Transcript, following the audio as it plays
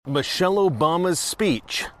Michelle Obama's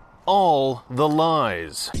speech, all the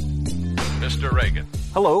lies. Mr. Reagan.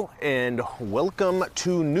 Hello and welcome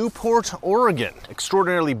to Newport, Oregon.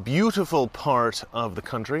 Extraordinarily beautiful part of the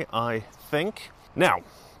country, I think. Now,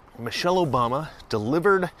 Michelle Obama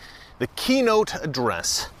delivered the keynote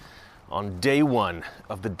address on day one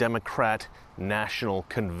of the Democrat National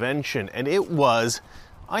Convention, and it was,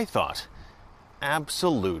 I thought,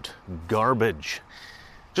 absolute garbage.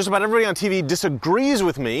 Just about everybody on TV disagrees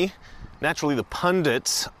with me. Naturally, the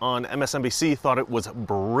pundits on MSNBC thought it was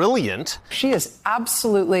brilliant. She is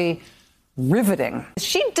absolutely riveting.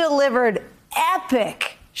 She delivered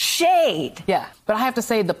epic shade. Yeah, but I have to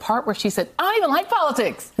say the part where she said, I don't even like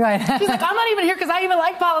politics. Right. She's like, I'm not even here because I even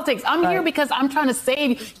like politics. I'm here because I'm trying to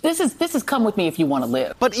save you. This is come with me if you want to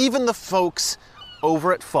live. But even the folks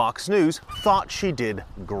over at Fox News thought she did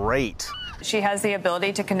great. She has the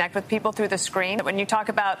ability to connect with people through the screen. When you talk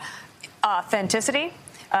about authenticity,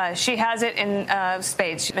 she has it in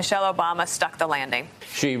spades. Michelle Obama stuck the landing.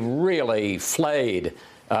 She really flayed,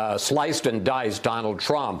 sliced and diced Donald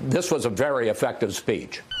Trump. This was a very effective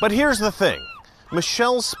speech. But here's the thing.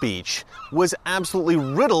 Michelle's speech was absolutely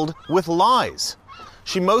riddled with lies.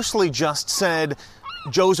 She mostly just said,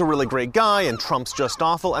 Joe's a really great guy and Trump's just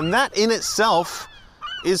awful, and that in itself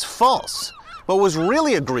is false. What was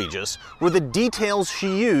really egregious were the details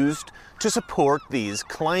she used to support these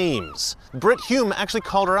claims. Brit Hume actually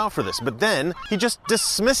called her out for this, but then he just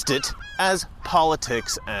dismissed it as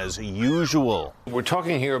politics as usual. We're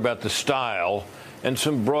talking here about the style and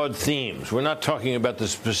some broad themes. We're not talking about the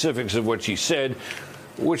specifics of what she said,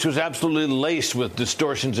 which was absolutely laced with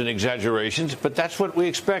distortions and exaggerations, but that's what we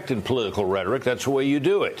expect in political rhetoric. That's the way you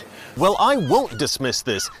do it. Well, I won't dismiss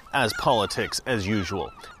this as politics as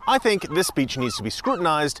usual. I think this speech needs to be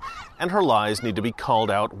scrutinized and her lies need to be called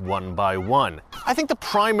out one by one. I think the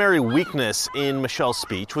primary weakness in Michelle's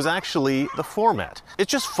speech was actually the format.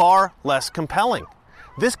 It's just far less compelling.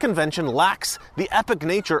 This convention lacks the epic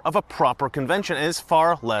nature of a proper convention and is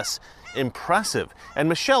far less impressive. And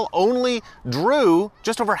Michelle only drew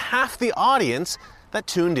just over half the audience that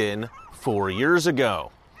tuned in 4 years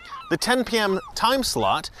ago. The 10 p.m. time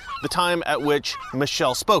slot, the time at which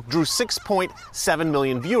Michelle spoke, drew 6.7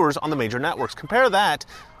 million viewers on the major networks. Compare that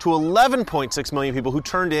to 11.6 million people who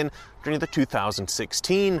turned in during the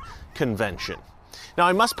 2016 convention. Now,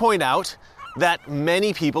 I must point out that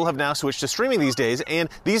many people have now switched to streaming these days, and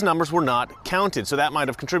these numbers were not counted, so that might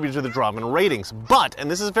have contributed to the drop in ratings. But, and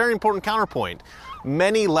this is a very important counterpoint,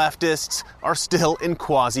 many leftists are still in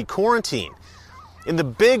quasi-quarantine. In the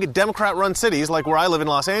big Democrat-run cities, like where I live in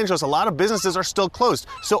Los Angeles, a lot of businesses are still closed.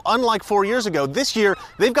 So unlike 4 years ago, this year,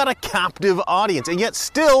 they've got a captive audience, and yet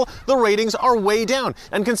still the ratings are way down.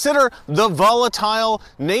 And consider the volatile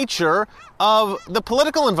nature of the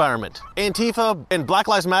political environment. Antifa and Black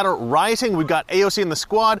Lives Matter rioting. We've got AOC in the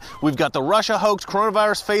squad. We've got the Russia hoax,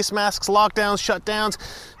 coronavirus, face masks, lockdowns, shutdowns.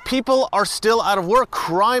 People are still out of work.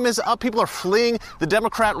 Crime is up. People are fleeing the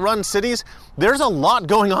Democrat-run cities. There's a lot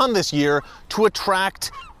going on this year to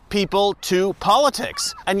attract people to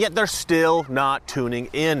politics, and yet they're still not tuning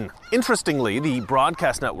in. Interestingly, the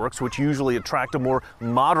broadcast networks, which usually attract a more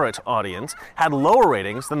moderate audience, had lower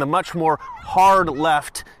ratings than the much more hard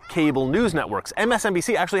left cable news networks.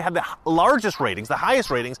 MSNBC actually had the largest ratings, the highest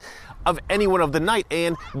ratings of anyone of the night,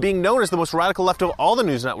 and being known as the most radical left of all the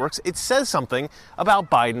news networks, it says something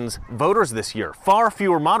about Biden's voters this year. Far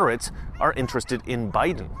fewer moderates are interested in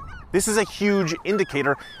Biden. This is a huge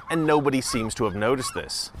indicator, and nobody seems to have noticed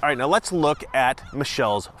this. All right, now let's look at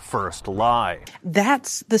Michelle's first lie.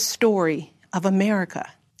 That's the story of America.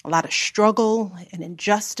 A lot of struggle and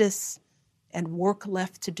injustice and work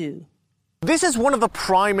left to do. This is one of the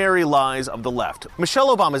primary lies of the left.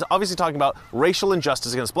 Michelle Obama is obviously talking about racial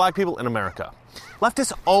injustice against black people in America.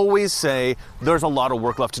 Leftists always say there's a lot of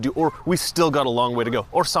work left to do, or we still got a long way to go,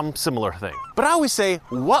 or some similar thing. But I always say,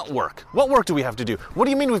 what work? What work do we have to do? What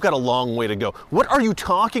do you mean we've got a long way to go? What are you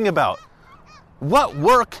talking about? What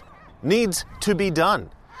work needs to be done?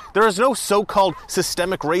 There is no so-called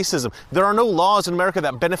systemic racism. There are no laws in America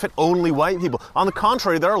that benefit only white people. On the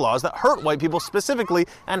contrary, there are laws that hurt white people specifically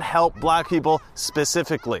and help black people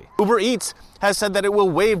specifically. Uber Eats has said that it will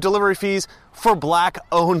waive delivery fees for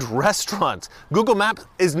black-owned restaurants. Google Maps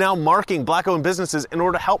is now marking black-owned businesses in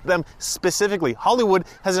order to help them specifically. Hollywood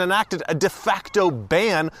has enacted a de facto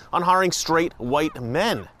ban on hiring straight white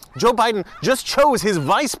men. Joe Biden just chose his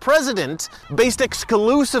vice president based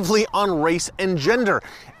exclusively on race and gender.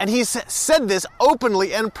 And he's said this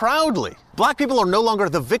openly and proudly. Black people are no longer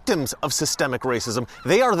the victims of systemic racism.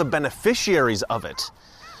 They are the beneficiaries of it.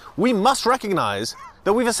 We must recognize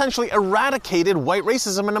that we've essentially eradicated white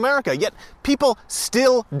racism in America. Yet people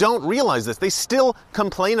still don't realize this. They still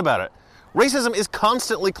complain about it. Racism is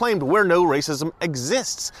constantly claimed where no racism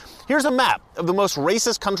exists. Here's a map of the most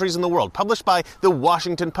racist countries in the world, published by the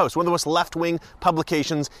Washington Post, one of the most left-wing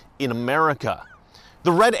publications in America.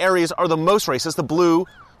 The red areas are the most racist, the blue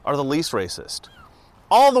are the least racist.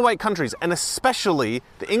 All the white countries, and especially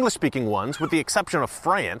the English-speaking ones, with the exception of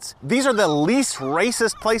France, these are the least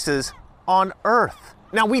racist places on Earth.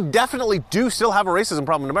 Now, we definitely do still have a racism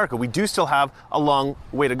problem in America. We do still have a long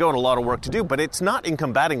way to go and a lot of work to do, but it's not in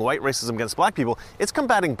combating white racism against black people. It's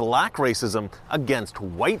combating black racism against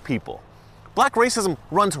white people. Black racism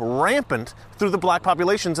runs rampant through the black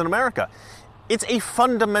populations in America. It's a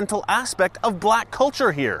fundamental aspect of black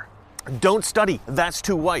culture here. Don't study, that's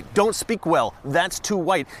too white. Don't speak well, that's too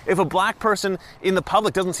white. If a black person in the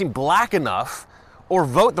public doesn't seem black enough or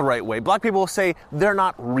vote the right way, black people will say they're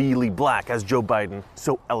not really black, as Joe Biden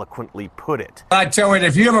so eloquently put it. I tell you,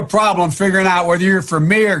 if you have a problem figuring out whether you're for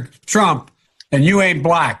me or Trump, then you ain't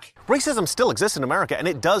black. Racism still exists in America, and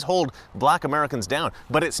it does hold black Americans down,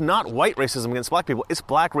 but it's not white racism against black people, it's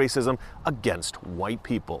black racism against white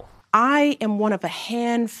people. I am one of a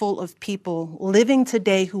handful of people living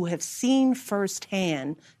today who have seen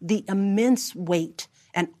firsthand the immense weight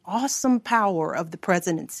and awesome power of the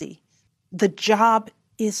presidency. The job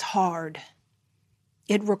is hard.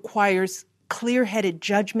 It requires clear-headed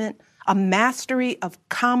judgment, a mastery of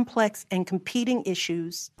complex and competing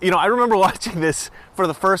issues. You know, I remember watching this for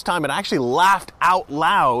the first time and I actually laughed out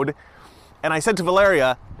loud. And I said to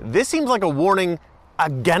Valeria, this seems like a warning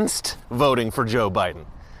against voting for Joe Biden.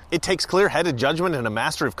 It takes clear-headed judgment and a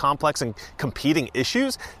mastery of complex and competing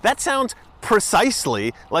issues. That sounds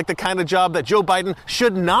precisely like the kind of job that Joe Biden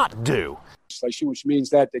should not do. Which means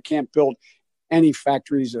that they can't build any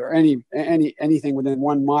factories or anything within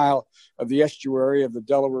 1 mile of the estuary of the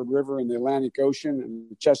Delaware River and the Atlantic Ocean and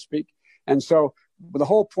the Chesapeake. And so the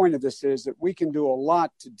whole point of this is that we can do a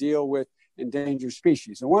lot to deal with endangered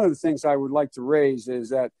species. And one of the things I would like to raise is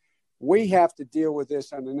that we have to deal with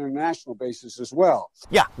this on an international basis as well.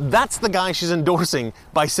 Yeah, that's the guy she's endorsing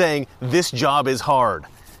by saying this job is hard.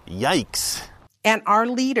 Yikes. And our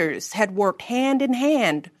leaders had worked hand in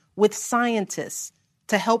hand with scientists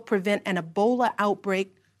to help prevent an Ebola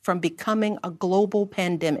outbreak from becoming a global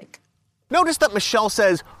pandemic. Notice that Michelle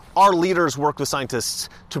says our leaders worked with scientists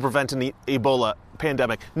to prevent an Ebola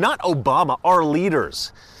pandemic, not Obama, our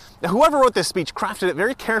leaders. Now, whoever wrote this speech crafted it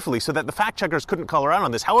very carefully so that the fact checkers couldn't call her out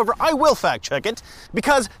on this. However, I will fact check it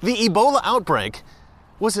because the Ebola outbreak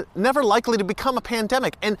was never likely to become a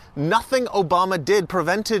pandemic, and nothing Obama did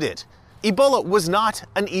prevented it. Ebola was not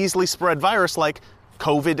an easily spread virus like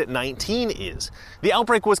COVID-19 is. The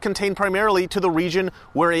outbreak was contained primarily to the region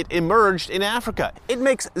where it emerged in Africa. It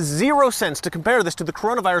makes zero sense to compare this to the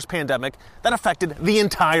coronavirus pandemic that affected the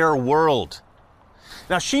entire world.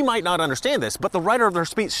 Now, she might not understand this, but the writer of her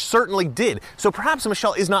speech certainly did. So perhaps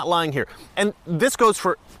Michelle is not lying here. And this goes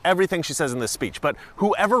for everything she says in this speech. But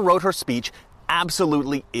whoever wrote her speech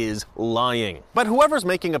absolutely is lying. But whoever's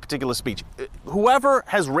making a particular speech, whoever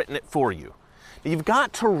has written it for you, you've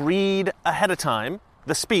got to read ahead of time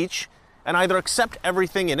the speech and either accept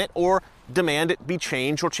everything in it or demand it be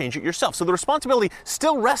changed or change it yourself. So the responsibility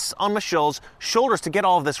still rests on Michelle's shoulders to get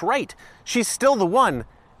all of this right. She's still the one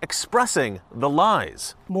expressing the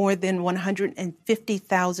lies. More than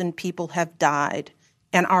 150,000 people have died,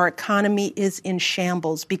 and our economy is in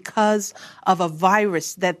shambles because of a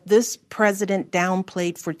virus that this president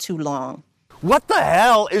downplayed for too long. What the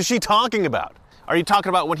hell is she talking about? Are you talking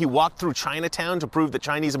about when he walked through Chinatown to prove that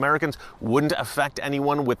Chinese Americans wouldn't affect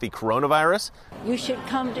anyone with the coronavirus? You should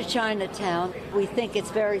come to Chinatown. We think it's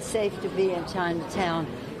very safe to be in Chinatown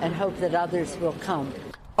and hope that others will come.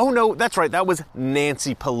 Oh, no, that's right. That was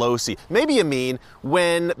Nancy Pelosi. Maybe you mean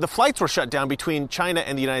when the flights were shut down between China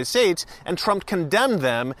and the United States and Trump condemned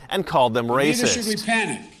them and called them racist. Neither should we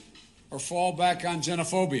panic or fall back on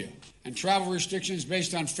xenophobia and travel restrictions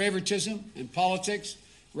based on favoritism and politics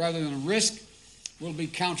rather than risk will be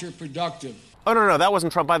counterproductive. Oh, no, that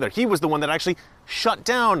wasn't Trump either. He was the one that actually shut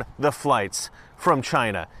down the flights from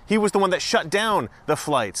China. He was the one that shut down the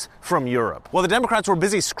flights from Europe. While the Democrats were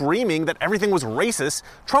busy screaming that everything was racist,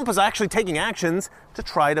 Trump was actually taking actions to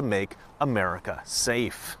try to make America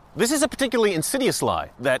safe. This is a particularly insidious lie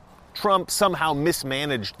that Trump somehow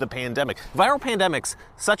mismanaged the pandemic. Viral pandemics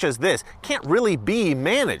such as this can't really be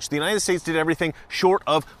managed. The United States did everything short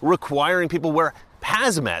of requiring people wear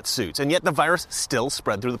hazmat suits, and yet the virus still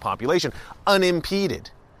spread through the population unimpeded.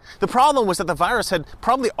 The problem was that the virus had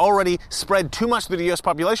probably already spread too much through the U.S.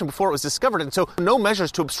 population before it was discovered, and so no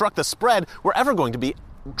measures to obstruct the spread were ever going to be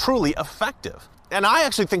truly effective. And I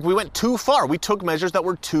actually think we went too far. We took measures that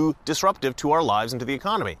were too disruptive to our lives and to the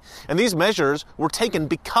economy. And these measures were taken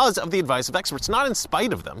because of the advice of experts, not in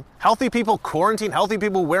spite of them. Healthy people quarantine, healthy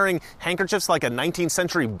people wearing handkerchiefs like a 19th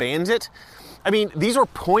century bandit. I mean, these are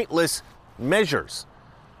pointless measures.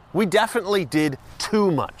 We definitely did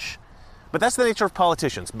too much. But that's the nature of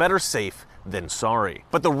politicians. Better safe than sorry.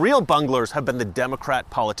 But the real bunglers have been the Democrat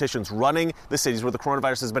politicians running the cities where the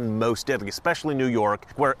coronavirus has been most deadly, especially New York,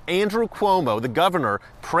 where Andrew Cuomo, the governor,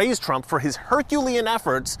 praised Trump for his Herculean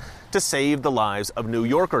efforts to save the lives of New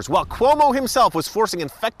Yorkers, while Cuomo himself was forcing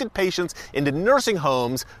infected patients into nursing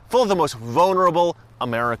homes full of the most vulnerable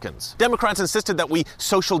Americans. Democrats insisted that we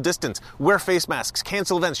social distance, wear face masks,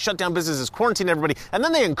 cancel events, shut down businesses, quarantine everybody, and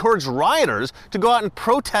then they encouraged rioters to go out and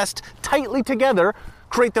protest tightly together,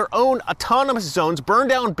 create their own autonomous zones, burn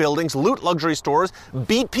down buildings, loot luxury stores,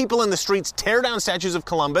 beat people in the streets, tear down statues of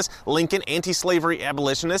Columbus, Lincoln, anti-slavery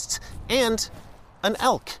abolitionists, and an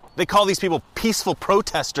elk. They call these people peaceful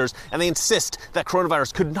protesters, and they insist that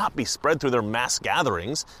coronavirus could not be spread through their mass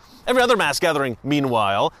gatherings. Every other mass gathering,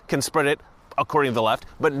 meanwhile, can spread it, according to the left,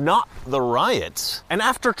 but not the riots. And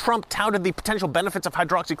after Trump touted the potential benefits of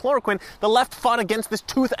hydroxychloroquine, the left fought against this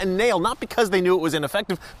tooth and nail, not because they knew it was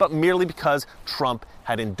ineffective, but merely because Trump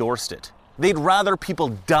had endorsed it. They'd rather people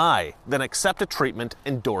die than accept a treatment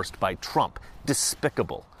endorsed by Trump.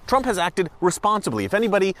 Despicable. Trump has acted responsibly. If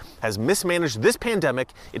anybody has mismanaged this pandemic,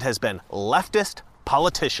 it has been leftist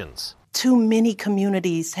politicians. Too many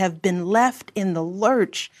communities have been left in the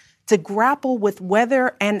lurch to grapple with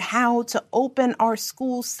whether and how to open our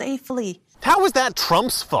schools safely. How is that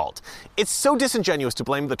Trump's fault? It's so disingenuous to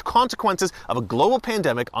blame the consequences of a global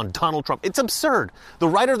pandemic on Donald Trump. It's absurd. The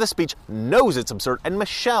writer of the speech knows it's absurd, and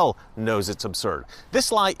Michelle knows it's absurd.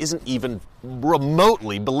 This lie isn't even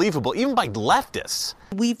remotely believable, even by leftists.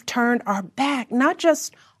 We've turned our back, not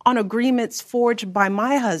just on agreements forged by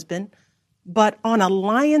my husband, but on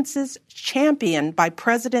alliances championed by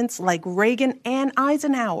presidents like Reagan and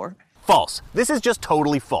Eisenhower. False. This is just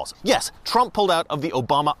totally false. Yes, Trump pulled out of the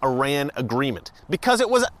Obama-Iran agreement because it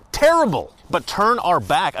was terrible. But turn our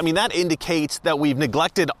back, I mean, that indicates that we've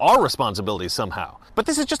neglected our responsibilities somehow. But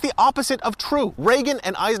this is just the opposite of true. Reagan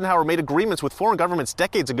and Eisenhower made agreements with foreign governments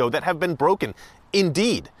decades ago that have been broken.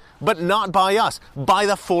 Indeed. But not by us, by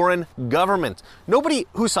the foreign government. Nobody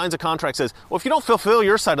who signs a contract says, well, if you don't fulfill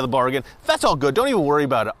your side of the bargain, that's all good. Don't even worry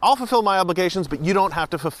about it. I'll fulfill my obligations, but you don't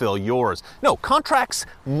have to fulfill yours. No, contracts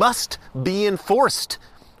must be enforced.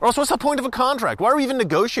 Or else what's the point of a contract? Why are we even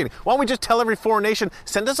negotiating? Why don't we just tell every foreign nation,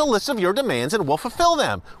 send us a list of your demands and we'll fulfill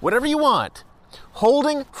them, whatever you want.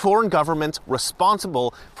 Holding foreign governments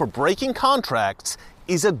responsible for breaking contracts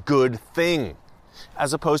is a good thing,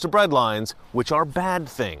 as opposed to breadlines, which are bad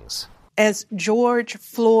things. As George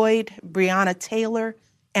Floyd, Breonna Taylor,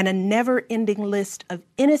 and a never-ending list of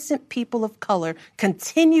innocent people of color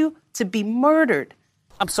continue to be murdered.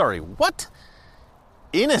 I'm sorry, what?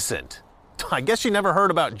 Innocent? I guess she never heard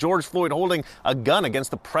about George Floyd holding a gun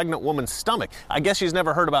against the pregnant woman's stomach. I guess she's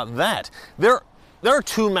never heard about that. There are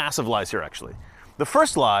two massive lies here, actually. The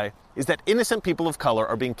first lie is that innocent people of color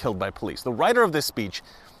are being killed by police. The writer of this speech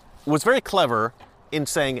was very clever in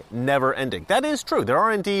saying never ending. That is true. There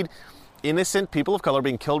are indeed innocent people of color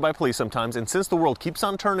being killed by police sometimes, and since the world keeps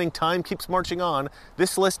on turning, time keeps marching on,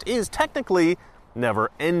 this list is technically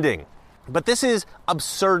never ending. But this is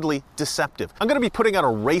absurdly deceptive. I'm going to be putting out a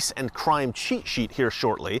race and crime cheat sheet here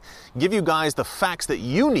shortly, give you guys the facts that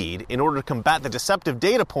you need in order to combat the deceptive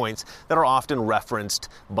data points that are often referenced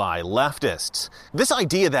by leftists. This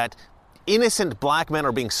idea that innocent black men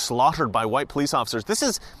are being slaughtered by white police officers, this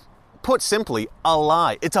is, put simply, a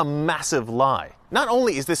lie. It's a massive lie. Not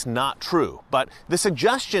only is this not true, but the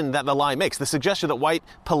suggestion that the lie makes, the suggestion that white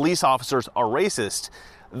police officers are racist,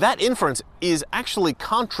 that inference is actually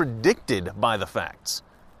contradicted by the facts.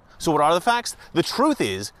 So what are the facts? The truth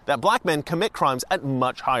is that black men commit crimes at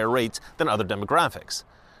much higher rates than other demographics.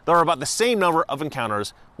 There are about the same number of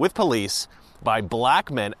encounters with police by black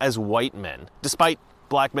men as white men, despite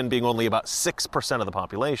black men being only about 6% of the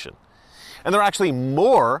population. And there are actually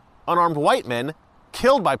more unarmed white men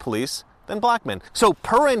killed by police than black men. So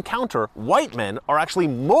per encounter, white men are actually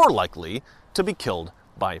more likely to be killed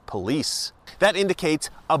by police. That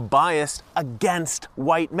indicates a bias against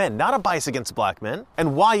white men, not a bias against black men.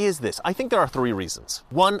 And why is this? I think there are three reasons.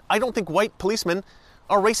 One, I don't think white policemen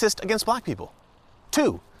are racist against black people.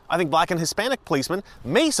 Two, I think black and Hispanic policemen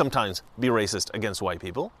may sometimes be racist against white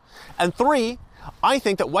people. And three, I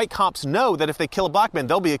think that white cops know that if they kill a black man,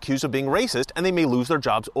 they'll be accused of being racist and they may lose their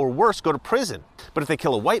jobs or worse, go to prison. But if they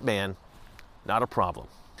kill a white man, not a problem.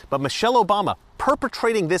 But Michelle Obama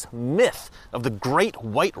perpetrating this myth of the great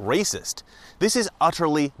white racist. This is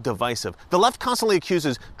utterly divisive. The left constantly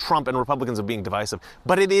accuses Trump and Republicans of being divisive,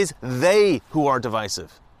 but it is they who are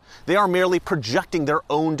divisive. They are merely projecting their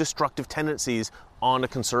own destructive tendencies onto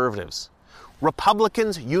conservatives.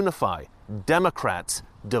 Republicans unify, Democrats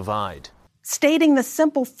divide. Stating the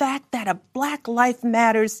simple fact that a Black Life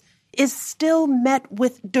Matters is still met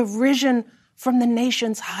with derision from the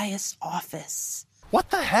nation's highest office. What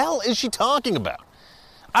the hell is she talking about?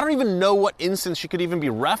 I don't even know what instance she could even be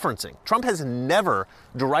referencing. Trump has never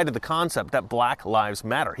derided the concept that Black Lives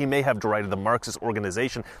Matter. He may have derided the Marxist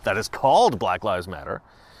organization that is called Black Lives Matter.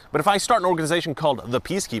 But if I start an organization called the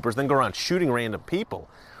Peacekeepers, then go around shooting random people,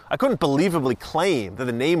 I couldn't believably claim that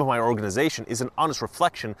the name of my organization is an honest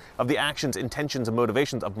reflection of the actions, intentions, and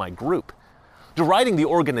motivations of my group. Deriding the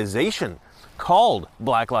organization called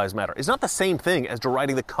Black Lives Matter is not the same thing as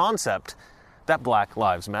deriding the concept that Black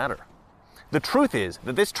Lives Matter. The truth is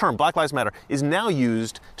that this term, Black Lives Matter, is now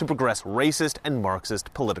used to progress racist and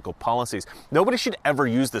Marxist political policies. Nobody should ever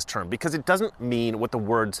use this term because it doesn't mean what the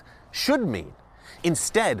words should mean.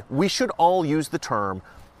 Instead, we should all use the term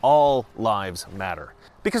all lives matter.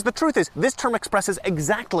 Because the truth is, this term expresses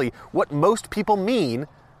exactly what most people mean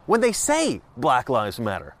when they say Black Lives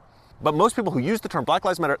Matter. But most people who use the term Black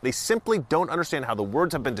Lives Matter, they simply don't understand how the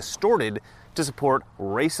words have been distorted to support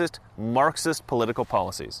racist, Marxist political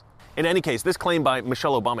policies. In any case, this claim by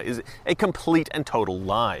Michelle Obama is a complete and total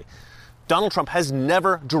lie. Donald Trump has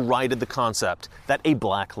never derided the concept that a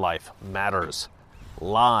black life matters.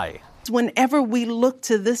 Lie. Whenever we look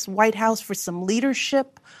to this White House for some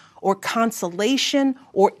leadership or consolation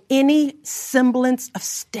or any semblance of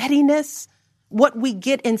steadiness, what we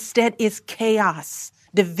get instead is chaos,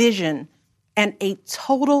 division, and a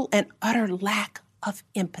total and utter lack of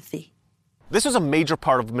empathy. This was a major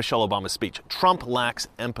part of Michelle Obama's speech. Trump lacks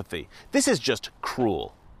empathy. This is just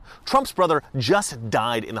cruel. Trump's brother just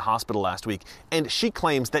died in the hospital last week, and she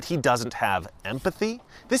claims that he doesn't have empathy?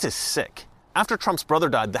 This is sick. After Trump's brother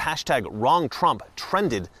died, the hashtag #WrongTrump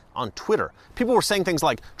trended on Twitter. People were saying things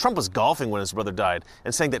like Trump was golfing when his brother died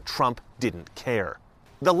and saying that Trump didn't care.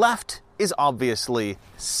 The left is obviously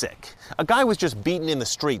sick. A guy was just beaten in the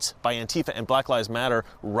streets by Antifa and Black Lives Matter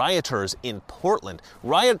rioters in Portland.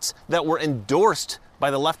 Riots that were endorsed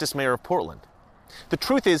by the leftist mayor of Portland. The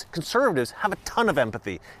truth is, conservatives have a ton of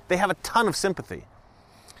empathy. They have a ton of sympathy.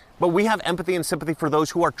 But we have empathy and sympathy for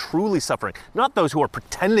those who are truly suffering, not those who are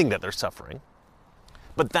pretending that they're suffering.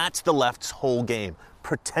 But that's the left's whole game,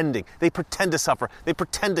 pretending. They pretend to suffer. They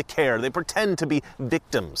pretend to care. They pretend to be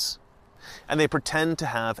victims. And they pretend to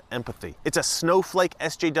have empathy. It's a snowflake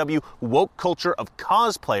SJW woke culture of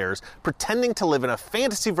cosplayers pretending to live in a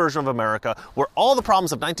fantasy version of America where all the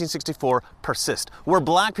problems of 1964 persist, where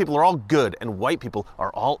black people are all good and white people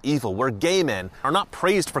are all evil, where gay men are not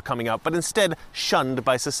praised for coming out but instead shunned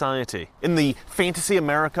by society. In the fantasy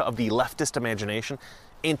America of the leftist imagination,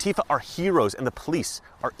 Antifa are heroes and the police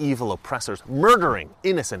are evil oppressors, murdering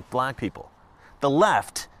innocent black people. The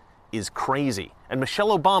left is crazy, and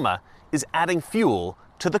Michelle Obama is adding fuel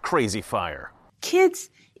to the crazy fire. Kids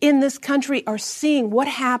in this country are seeing what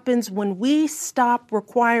happens when we stop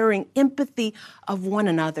requiring empathy of one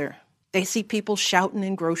another. They see people shouting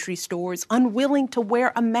in grocery stores, unwilling to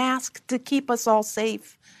wear a mask to keep us all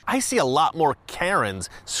safe. I see a lot more Karens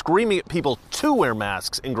screaming at people to wear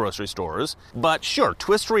masks in grocery stores. But sure,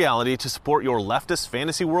 twist reality to support your leftist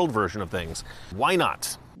fantasy world version of things. Why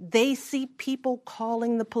not? They see people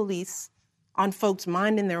calling the police on folks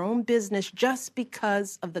minding their own business just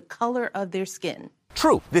because of the color of their skin.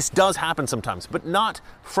 True, this does happen sometimes, but not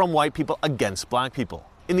from white people against black people.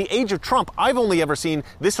 In the age of Trump, I've only ever seen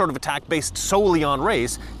this sort of attack based solely on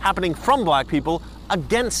race happening from black people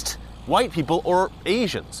against white people or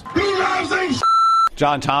Asians.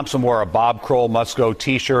 John Thompson wore a Bob Kroll Must Go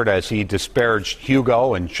t-shirt as he disparaged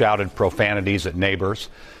Hugo and shouted profanities at neighbors.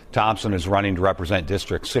 Thompson is running to represent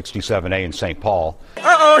District 67A in St. Paul.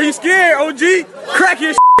 Uh-oh, he's scared, OG. Crack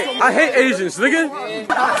your shit. I hate Asians, nigga.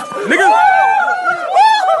 Nigga.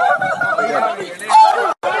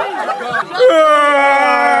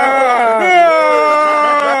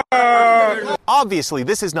 Obviously,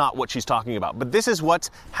 this is not what she's talking about, but this is what's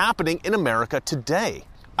happening in America today.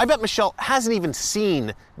 I bet Michelle hasn't even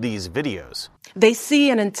seen these videos. They see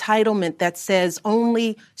an entitlement that says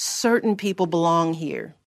only certain people belong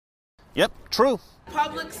here. Yep, true.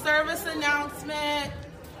 Public service announcement.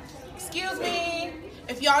 Excuse me.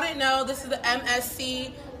 If y'all didn't know, this is the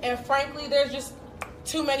MSC, and frankly, there's just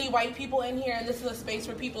too many white people in here, and this is a space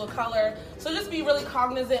for people of color. So just be really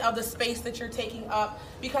cognizant of the space that you're taking up,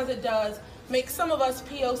 because it does make some of us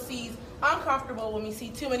POCs uncomfortable when we see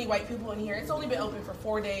too many white people in here. It's only been open for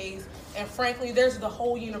 4 days, and frankly, there's the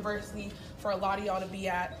whole university for a lot of y'all to be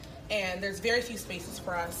at, and there's very few spaces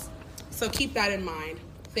for us. So keep that in mind.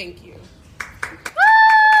 Thank you.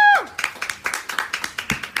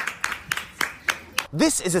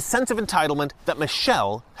 This is a sense of entitlement that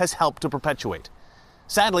Michelle has helped to perpetuate.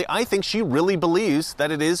 Sadly, I think she really believes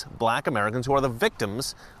that it is black Americans who are the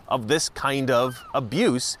victims of this kind of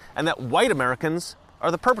abuse and that white Americans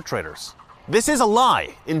are the perpetrators. This is a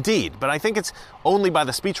lie, indeed, but I think it's only by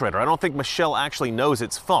the speechwriter. I don't think Michelle actually knows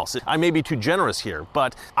it's false. I may be too generous here,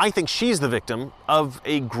 but I think she's the victim of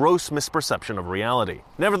a gross misperception of reality.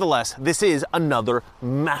 Nevertheless, this is another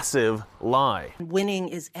massive lie. Winning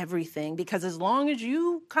is everything, because as long as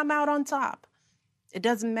you come out on top, it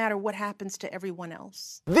doesn't matter what happens to everyone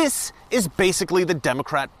else. This is basically the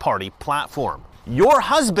Democrat Party platform. Your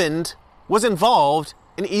husband was involved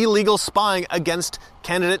in illegal spying against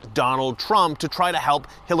candidate Donald Trump to try to help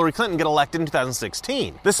Hillary Clinton get elected in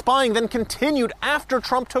 2016. The spying then continued after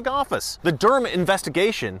Trump took office. The Durham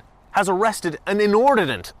investigation has arrested an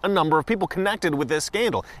inordinate number of people connected with this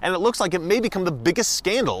scandal, and it looks like it may become the biggest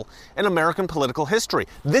scandal in American political history.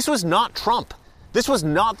 This was not Trump. This was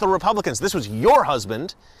not the Republicans. This was your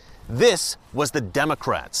husband. This was the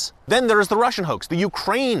Democrats. Then there is the Russian hoax, the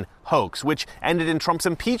Ukraine hoax, which ended in Trump's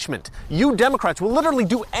impeachment. You Democrats will literally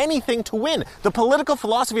do anything to win. The political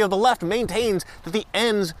philosophy of the left maintains that the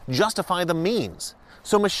ends justify the means.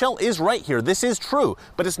 So Michelle is right here. This is true,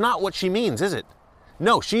 but it's not what she means, is it?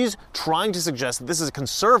 No, she's trying to suggest that this is a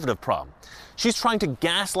conservative problem. She's trying to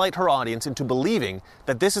gaslight her audience into believing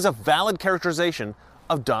that this is a valid characterization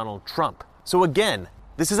of Donald Trump. So again,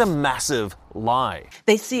 this is a massive lie.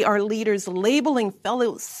 They see our leaders labeling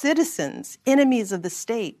fellow citizens enemies of the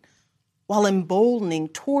state while emboldening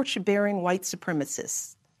torch-bearing white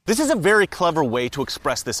supremacists. This is a very clever way to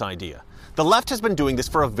express this idea. The left has been doing this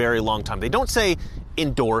for a very long time. They don't say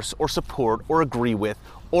endorse or support or agree with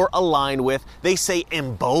or align with. They say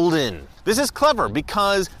embolden. This is clever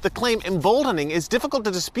because the claim emboldening is difficult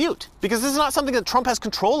to dispute because this is not something that Trump has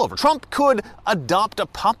control over. Trump could adopt a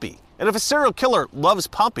puppy. And if a serial killer loves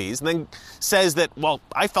puppies and then says that, well,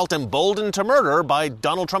 I felt emboldened to murder by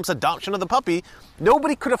Donald Trump's adoption of the puppy,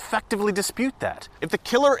 nobody could effectively dispute that. If the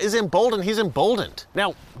killer is emboldened, he's emboldened.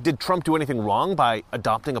 Now, did Trump do anything wrong by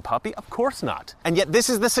adopting a puppy? Of course not. And yet this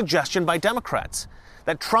is the suggestion by Democrats,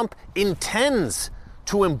 that Trump intends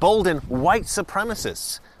to embolden white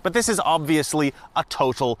supremacists. But this is obviously a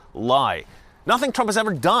total lie. Nothing Trump has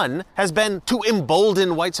ever done has been to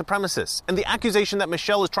embolden white supremacists. And the accusation that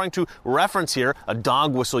Michelle is trying to reference here, a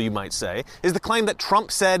dog whistle you might say, is the claim that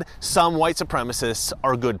Trump said some white supremacists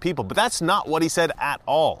are good people. But that's not what he said at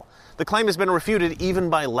all. The claim has been refuted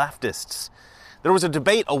even by leftists. There was a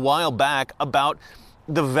debate a while back about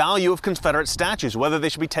the value of Confederate statues, whether they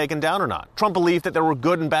should be taken down or not. Trump believed that there were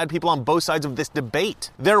good and bad people on both sides of this debate.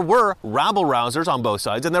 There were rabble-rousers on both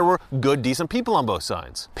sides, and there were good, decent people on both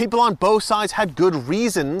sides. People on both sides had good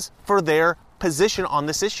reasons for their position on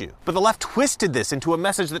this issue. But the left twisted this into a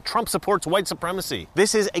message that Trump supports white supremacy.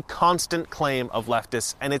 This is a constant claim of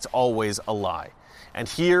leftists, and it's always a lie. And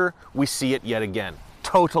here we see it yet again.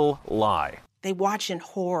 Total lie. They watch in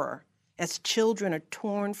horror as children are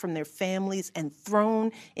torn from their families and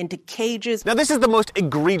thrown into cages. Now, this is the most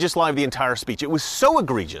egregious lie of the entire speech. It was so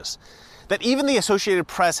egregious that even the Associated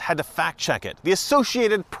Press had to fact-check it. The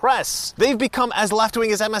Associated Press! They've become as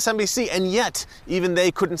left-wing as MSNBC, and yet even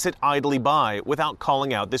they couldn't sit idly by without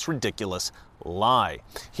calling out this ridiculous lie.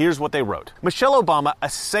 Here's what they wrote. Michelle Obama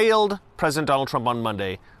assailed President Donald Trump on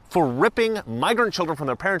Monday for ripping migrant children from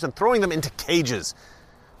their parents and throwing them into cages,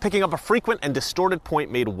 picking up a frequent and distorted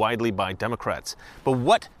point made widely by Democrats. But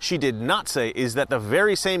what she did not say is that the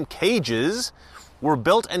very same cages were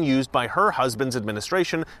built and used by her husband's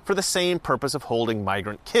administration for the same purpose of holding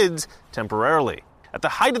migrant kids temporarily. At the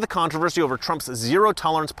height of the controversy over Trump's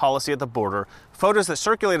zero-tolerance policy at the border, photos that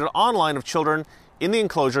circulated online of children in the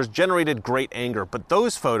enclosures generated great anger. But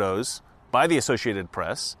those photos, by the Associated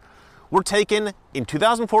Press, were taken in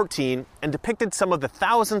 2014 and depicted some of the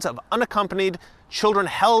thousands of unaccompanied children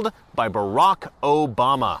held by Barack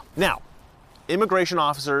Obama. Now, immigration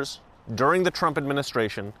officers during the Trump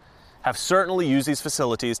administration have certainly used these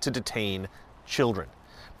facilities to detain children.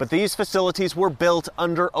 But these facilities were built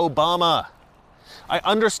under Obama. I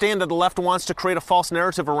understand that the left wants to create a false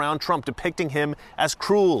narrative around Trump, depicting him as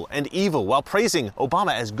cruel and evil while praising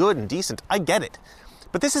Obama as good and decent. I get it.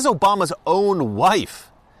 But this is Obama's own wife.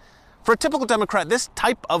 For a typical Democrat, this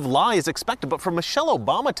type of lie is expected, but for Michelle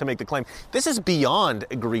Obama to make the claim, this is beyond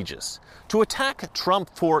egregious. To attack Trump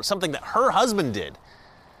for something that her husband did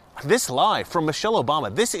This lie from Michelle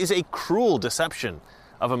Obama, this is a cruel deception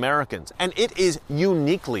of Americans, and it is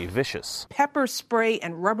uniquely vicious. Pepper spray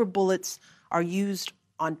and rubber bullets are used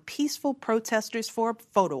on peaceful protesters for a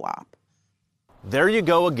photo op. There you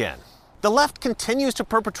go again. The left continues to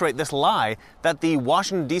perpetrate this lie that the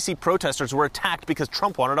Washington, D.C. protesters were attacked because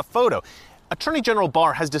Trump wanted a photo. Attorney General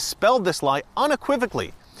Barr has dispelled this lie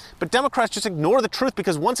unequivocally. But Democrats just ignore the truth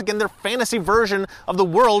because, once again, their fantasy version of the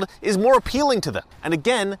world is more appealing to them. And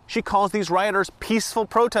again, she calls these rioters peaceful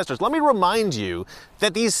protesters. Let me remind you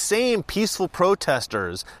that these same peaceful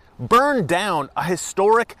protesters burned down a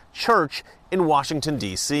historic church in Washington,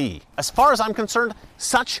 D.C. As far as I'm concerned,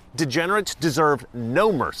 such degenerates deserve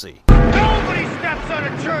no mercy. Nobody steps on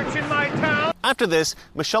a church in my town! After this,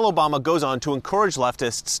 Michelle Obama goes on to encourage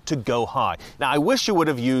leftists to go high. Now, I wish you would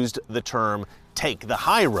have used the term take the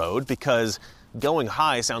high road, because going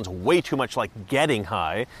high sounds way too much like getting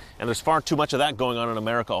high, and there's far too much of that going on in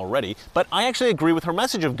America already. But I actually agree with her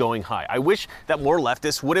message of going high. I wish that more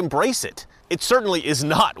leftists would embrace it. It certainly is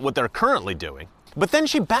not what they're currently doing. But then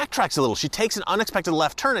she backtracks a little. She takes an unexpected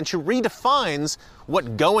left turn and she redefines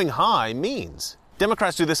what going high means.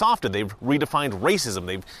 Democrats do this often. They've redefined racism.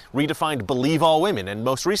 They've redefined believe all women. And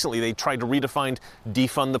most recently, they tried to redefine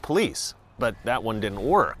defund the police. But that one didn't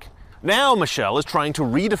work. Now Michelle is trying to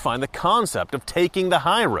redefine the concept of taking the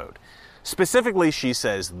high road. Specifically, she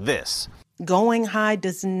says this. Going high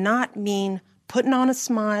does not mean putting on a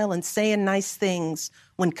smile and saying nice things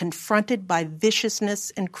when confronted by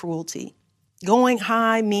viciousness and cruelty. Going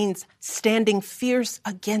high means standing fierce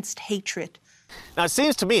against hatred. Now, it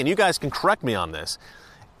seems to me, and you guys can correct me on this,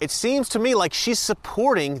 it seems to me like she's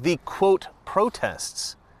supporting the, quote,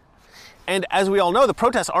 protests. And as we all know, the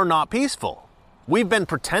protests are not peaceful. We've been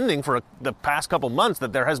pretending for the past couple months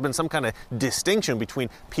that there has been some kind of distinction between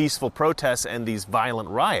peaceful protests and these violent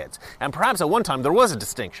riots. And perhaps at one time there was a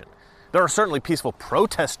distinction. There are certainly peaceful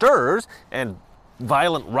protesters and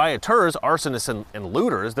violent rioters, arsonists and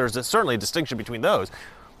looters. There's certainly a distinction between those.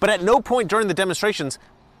 But at no point during the demonstrations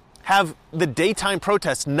have the daytime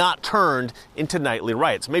protests not turned into nightly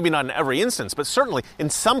riots. Maybe not in every instance, but certainly in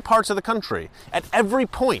some parts of the country, at every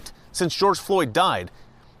point since George Floyd died,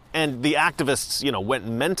 and the activists, went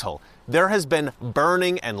mental, there has been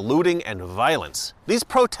burning and looting and violence. These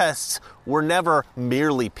protests were never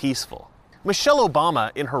merely peaceful. Michelle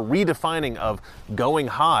Obama, in her redefining of going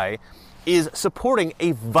high, is supporting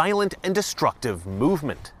a violent and destructive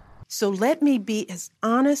movement. So let me be as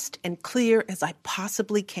honest and clear as I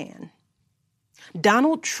possibly can.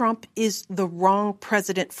 Donald Trump is the wrong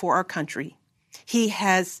president for our country. He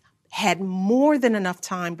has had more than enough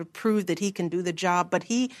time to prove that he can do the job, but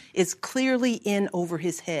he is clearly in over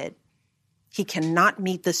his head. He cannot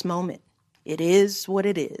meet this moment. It is what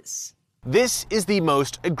it is. This is the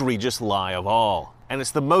most egregious lie of all, and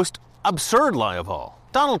it's the most absurd lie of all.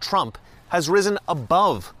 Donald Trump has risen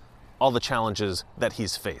above all the challenges that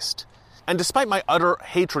he's faced. And despite my utter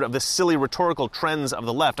hatred of the silly rhetorical trends of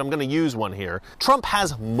the left, I'm going to use one here. Trump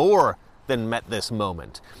has more than met this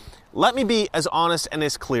moment. Let me be as honest and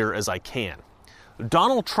as clear as I can.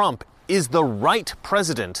 Donald Trump is the right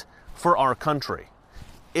president for our country.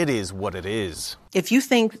 It is what it is. If you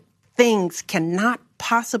think things cannot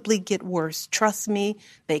possibly get worse, trust me,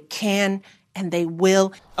 they can and they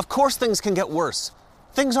will. Of course things can get worse.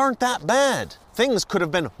 Things aren't that bad. Things could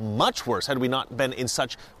have been much worse had we not been in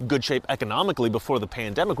such good shape economically before the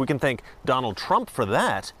pandemic. We can thank Donald Trump for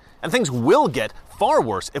that. And things will get far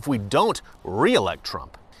worse if we don't re-elect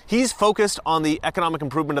Trump. He's focused on the economic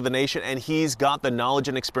improvement of the nation, and he's got the knowledge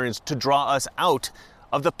and experience to draw us out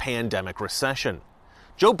of the pandemic recession.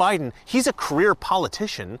 Joe Biden, he's a career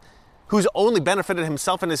politician who's only benefited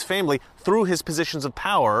himself and his family through his positions of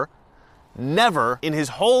power. Never in his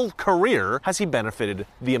whole career has he benefited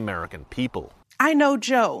the American people. I know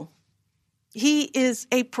Joe. He is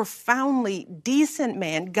a profoundly decent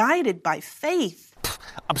man, guided by faith.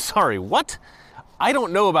 I'm sorry, what? I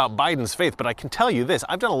don't know about Biden's faith, but I can tell you this.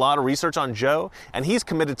 I've done a lot of research on Joe, and he's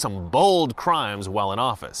committed some bold crimes while in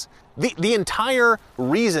office. The entire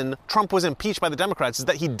reason Trump was impeached by the Democrats is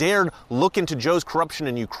that he dared look into Joe's corruption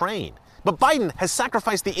in Ukraine. But Biden has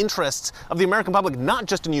sacrificed the interests of the American public not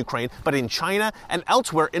just in Ukraine, but in China and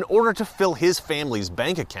elsewhere in order to fill his family's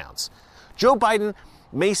bank accounts. Joe Biden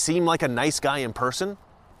may seem like a nice guy in person,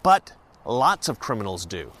 but lots of criminals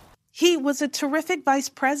do. He was a terrific vice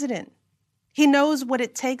president. He knows what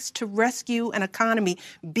it takes to rescue an economy,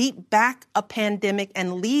 beat back a pandemic,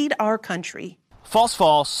 and lead our country. False,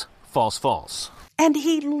 false, false, false. And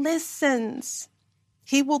he listens.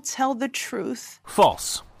 He will tell the truth.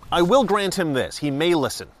 False. I will grant him this. He may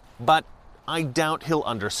listen. But I doubt he'll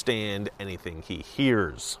understand anything he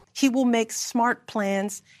hears. He will make smart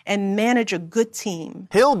plans and manage a good team.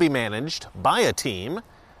 He'll be managed by a team.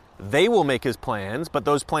 They will make his plans, but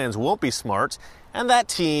those plans won't be smart, and that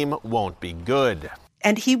team won't be good.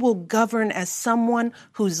 And he will govern as someone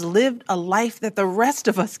who's lived a life that the rest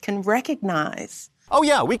of us can recognize. Oh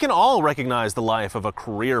yeah, we can all recognize the life of a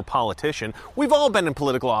career politician. We've all been in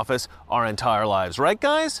political office our entire lives, right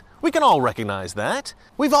guys? We can all recognize that.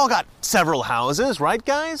 We've all got several houses, right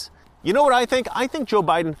guys? You know what I think? I think Joe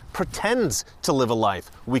Biden pretends to live a life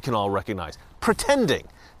we can all recognize. Pretending,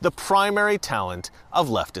 the primary talent of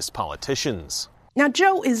leftist politicians. Now,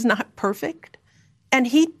 Joe is not perfect, and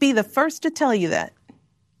he'd be the first to tell you that.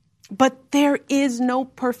 But there is no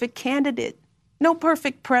perfect candidate, no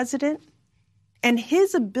perfect president. And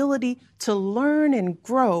his ability to learn and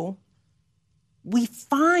grow, we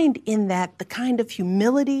find in that the kind of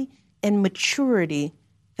humility and maturity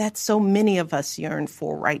that so many of us yearn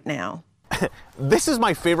for right now. This is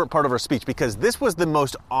my favorite part of her speech because this was the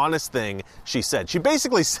most honest thing she said. She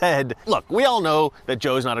basically said, look, we all know that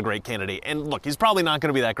Joe's not a great candidate. And look, he's probably not going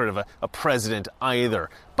to be that great of a president either.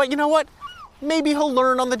 But you know what? Maybe he'll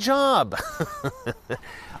learn on the job.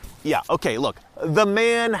 Yeah, okay, look, the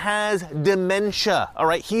man has dementia, all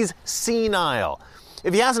right? He's senile.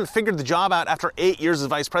 If he hasn't figured the job out after 8 years as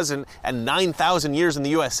vice president and 9,000 years in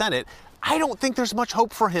the U.S. Senate, I don't think there's much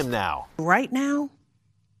hope for him now. Right now,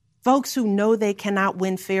 folks who know they cannot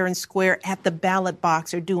win fair and square at the ballot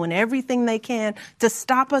box are doing everything they can to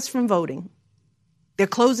stop us from voting. They're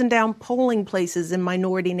closing down polling places in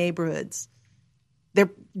minority neighborhoods. They're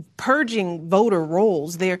purging voter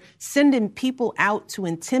rolls. They're sending people out to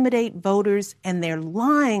intimidate voters, and they're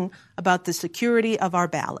lying about the security of our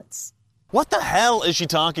ballots. What the hell is she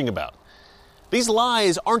talking about? These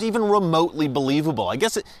lies aren't even remotely believable. I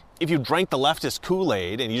guess if you drank the leftist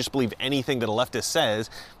Kool-Aid and you just believe anything that a leftist says,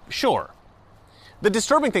 sure. The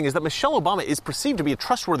disturbing thing is that Michelle Obama is perceived to be a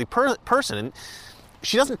trustworthy person, and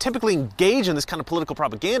she doesn't typically engage in this kind of political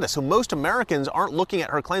propaganda, so most Americans aren't looking at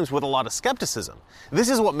her claims with a lot of skepticism. This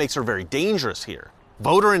is what makes her very dangerous here.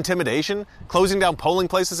 Voter intimidation, closing down polling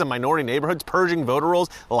places in minority neighborhoods, purging voter rolls,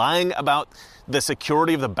 lying about the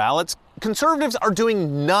security of the ballots. Conservatives are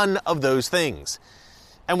doing none of those things.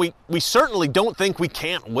 And we certainly don't think we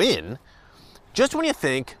can't win. Just when you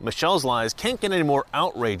think Michelle's lies can't get any more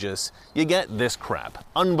outrageous, you get this crap.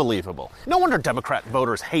 Unbelievable. No wonder Democrat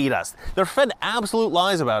voters hate us. They're fed absolute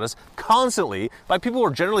lies about us constantly by people who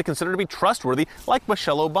are generally considered to be trustworthy, like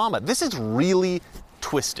Michelle Obama. This is really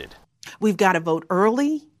twisted. We've got to vote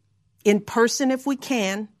early, in person if we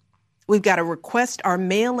can. We've got to request our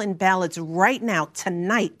mail-in ballots right now,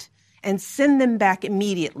 tonight, and send them back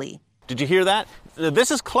immediately. Did you hear that?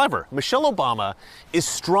 This is clever. Michelle Obama is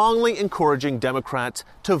strongly encouraging Democrats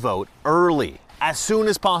to vote early, as soon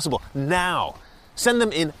as possible, now. Send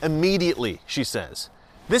them in immediately, she says.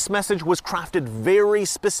 This message was crafted very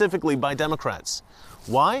specifically by Democrats.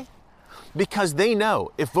 Why? Because they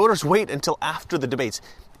know if voters wait until after the debates,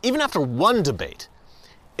 even after one debate,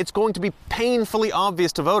 it's going to be painfully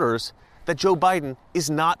obvious to voters that Joe Biden is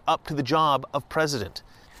not up to the job of president.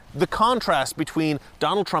 The contrast between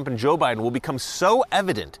Donald Trump and Joe Biden will become so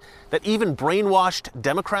evident that even brainwashed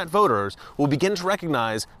Democrat voters will begin to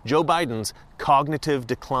recognize Joe Biden's cognitive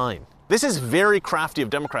decline. This is very crafty of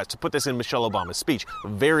Democrats to put this in Michelle Obama's speech.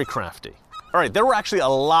 Very crafty. All right, there were actually a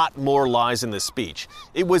lot more lies in this speech.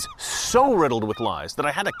 It was so riddled with lies that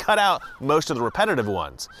I had to cut out most of the repetitive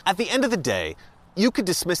ones. At the end of the day, you could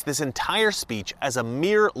dismiss this entire speech as a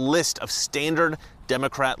mere list of standard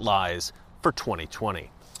Democrat lies for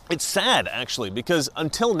 2020. It's sad, actually, because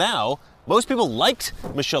until now, most people liked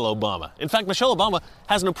Michelle Obama. In fact, Michelle Obama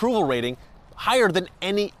has an approval rating higher than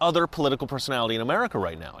any other political personality in America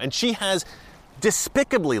right now. And she has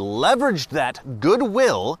despicably leveraged that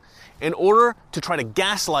goodwill in order to try to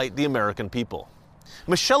gaslight the American people.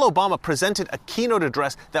 Michelle Obama presented a keynote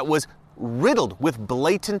address that was riddled with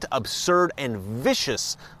blatant, absurd, and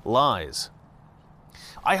vicious lies.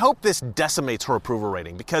 I hope this decimates her approval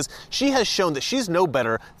rating because she has shown that she's no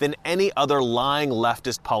better than any other lying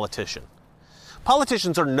leftist politician.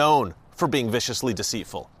 Politicians are known for being viciously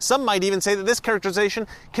deceitful. Some might even say that this characterization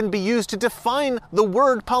can be used to define the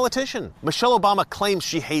word politician. Michelle Obama claims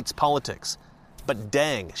she hates politics, but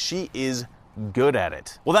dang, she is good at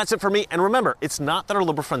it. Well, that's it for me. And remember, it's not that our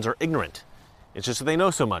liberal friends are ignorant. It's just that they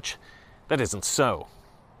know so much. That isn't so.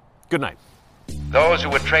 Good night. Those who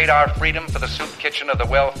would trade our freedom for the soup kitchen of the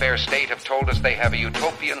welfare state have told us they have a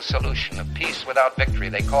utopian solution of peace without victory.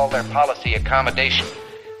 They call their policy accommodation.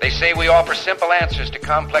 They say we offer simple answers to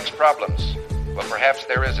complex problems. Well, perhaps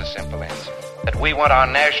there is a simple answer. that we want our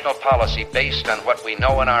national policy based on what we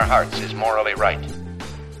know in our hearts is morally right.